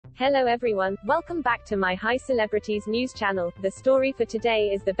Hello everyone, welcome back to my High Celebrities news channel. The story for today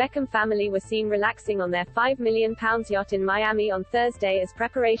is the Beckham family were seen relaxing on their £5 million yacht in Miami on Thursday as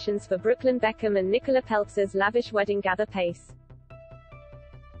preparations for Brooklyn Beckham and Nicola Peltz's lavish wedding gather pace.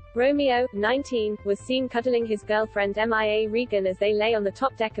 Romeo, 19, was seen cuddling his girlfriend Mia Regan as they lay on the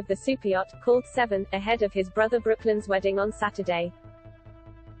top deck of the super yacht, called 7, ahead of his brother Brooklyn's wedding on Saturday.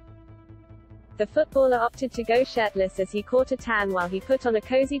 The footballer opted to go shirtless as he caught a tan while he put on a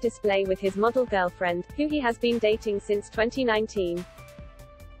cozy display with his model girlfriend, who he has been dating since 2019.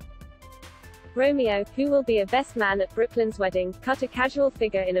 Romeo, who will be a best man at Brooklyn's wedding, cut a casual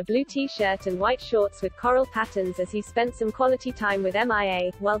figure in a blue t-shirt and white shorts with coral patterns as he spent some quality time with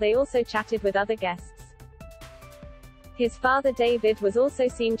Mia, while they also chatted with other guests. His father David was also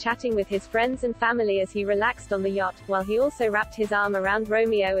seen chatting with his friends and family as he relaxed on the yacht, while he also wrapped his arm around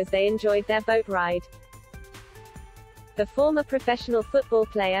Romeo as they enjoyed their boat ride. The former professional football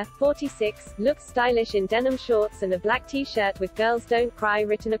player, 46, looked stylish in denim shorts and a black t-shirt with "Girls Don't Cry"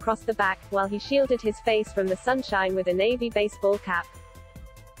 written across the back, while he shielded his face from the sunshine with a navy baseball cap.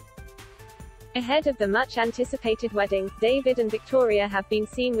 Ahead of the much-anticipated wedding, David and Victoria have been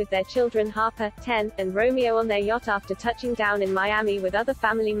seen with their children Harper, 10, and Romeo on their yacht after touching down in Miami with other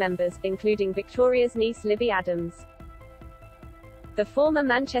family members, including Victoria's niece Libby Adams. The former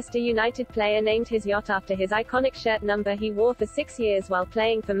Manchester United player named his yacht after his iconic shirt number he wore for 6 years while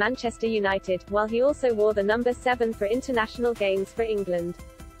playing for Manchester United, while he also wore the number 7 for international games for England.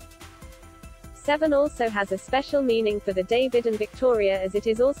 7 also has a special meaning for the David and Victoria as it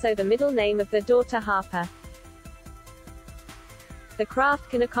is also the middle name of their daughter Harper. The craft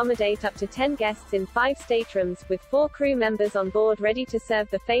can accommodate up to 10 guests in 5 staterooms, with 4 crew members on board ready to serve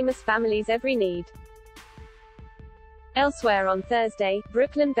the famous family's every need. Elsewhere on Thursday,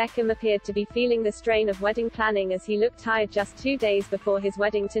 Brooklyn Beckham appeared to be feeling the strain of wedding planning as he looked tired just 2 days before his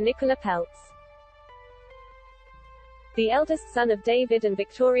wedding to Nicola Peltz. The eldest son of David and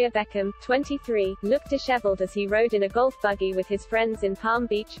Victoria Beckham, 23, looked disheveled as he rode in a golf buggy with his friends in Palm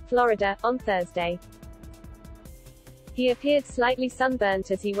Beach, Florida, on Thursday. He appeared slightly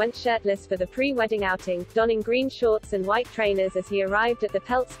sunburnt as he went shirtless for the pre-wedding outing, donning green shorts and white trainers as he arrived at the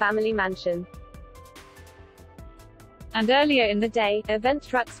Peltz family mansion. And earlier in the day, event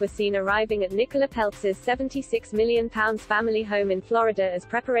trucks were seen arriving at Nicola Peltz's £76 million family home in Florida as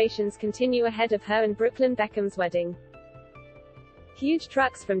preparations continue ahead of her and Brooklyn Beckham's wedding. Huge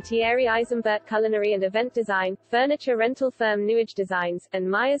trucks from Thierry Eisenberg Culinary and Event Design, furniture rental firm Newage Designs, and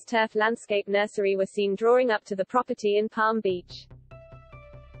Myers Turf Landscape Nursery were seen drawing up to the property in Palm Beach.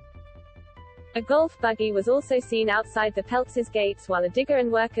 A golf buggy was also seen outside the Peltz's gates while a digger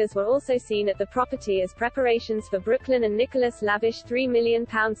and workers were also seen at the property as preparations for Brooklyn and Nicola's lavish £3 million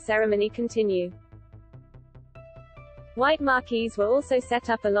ceremony continue. White marquees were also set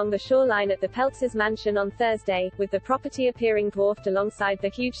up along the shoreline at the Peltz's mansion on Thursday, with the property appearing dwarfed alongside the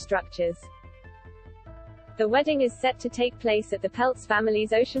huge structures. The wedding is set to take place at the Peltz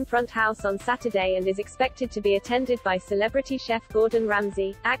family's oceanfront house on Saturday and is expected to be attended by celebrity chef Gordon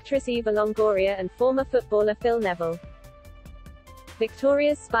Ramsay, actress Eva Longoria and former footballer Phil Neville.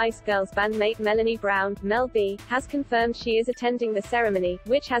 Victoria's Spice Girls bandmate Melanie Brown, Mel B, has confirmed she is attending the ceremony,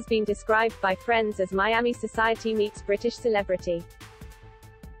 which has been described by friends as Miami society meets British celebrity.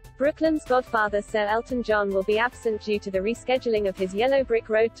 Brooklyn's godfather Sir Elton John will be absent due to the rescheduling of his Yellow Brick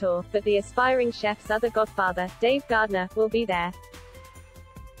Road tour, but the aspiring chef's other godfather, Dave Gardner, will be there.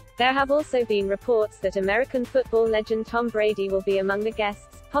 There have also been reports that American football legend Tom Brady will be among the guests,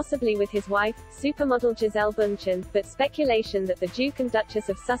 possibly with his wife, supermodel Gisele Bündchen, but speculation that the Duke and Duchess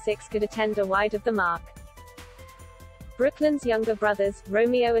of Sussex could attend are wide of the mark. Brooklyn's younger brothers,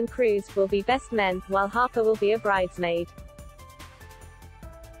 Romeo and Cruz, will be best men, while Harper will be a bridesmaid.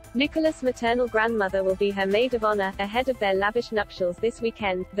 Nicola's maternal grandmother will be her maid of honor, ahead of their lavish nuptials this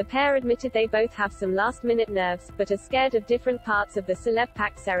weekend. The pair admitted they both have some last-minute nerves, but are scared of different parts of the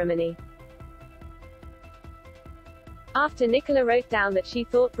celeb-packed ceremony. After Nicola wrote down that she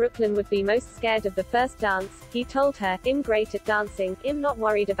thought Brooklyn would be most scared of the first dance, he told her, "I'm great at dancing, I'm not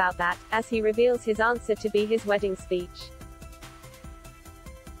worried about that," as he reveals his answer to be his wedding speech.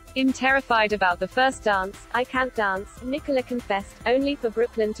 "I'm terrified about the first dance, I can't dance," Nicola confessed, only for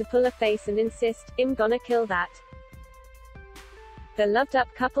Brooklyn to pull a face and insist, "I'm gonna kill that." The loved-up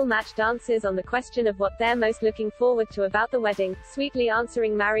couple matched answers on the question of what they're most looking forward to about the wedding, sweetly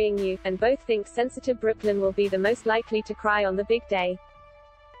answering "marrying you," and both think sensitive Brooklyn will be the most likely to cry on the big day.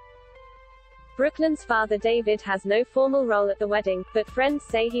 Brooklyn's father David has no formal role at the wedding, but friends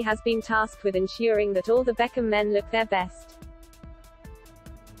say he has been tasked with ensuring that all the Beckham men look their best.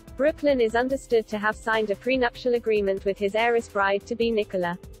 Brooklyn is understood to have signed a prenuptial agreement with his heiress bride-to-be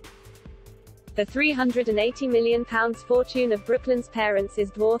Nicola. The £380 million fortune of Brooklyn's parents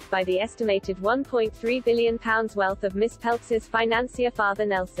is dwarfed by the estimated £1.3 billion wealth of Miss Peltz's financier father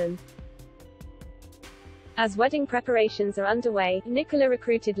Nelson. As wedding preparations are underway, Nicola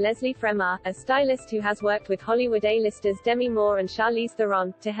recruited Leslie Fremar, a stylist who has worked with Hollywood A-listers Demi Moore and Charlize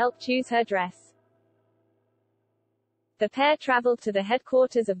Theron, to help choose her dress. The pair traveled to the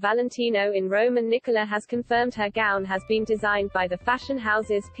headquarters of Valentino in Rome, and Nicola has confirmed her gown has been designed by the fashion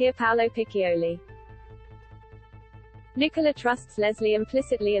house's Pierpaolo Piccioli. Nicola trusts Leslie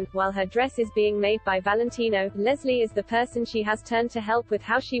implicitly, and, while her dress is being made by Valentino, Leslie is the person she has turned to help with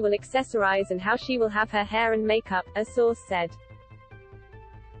how she will accessorize and how she will have her hair and makeup, a source said.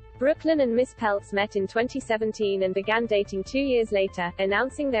 Brooklyn and Miss Peltz met in 2017 and began dating 2 years later,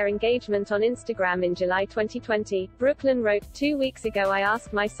 announcing their engagement on Instagram in July 2020. Brooklyn wrote, "2 weeks ago I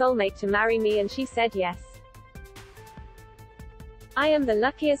asked my soulmate to marry me and she said yes. I am the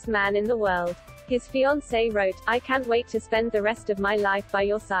luckiest man in the world." His fiancée wrote, "I can't wait to spend the rest of my life by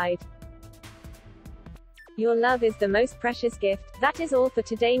your side. Your love is the most precious gift." That is all for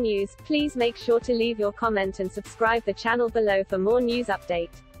today news. Please make sure to leave your comment and subscribe the channel below for more news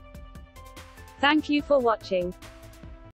update. Thank you for watching.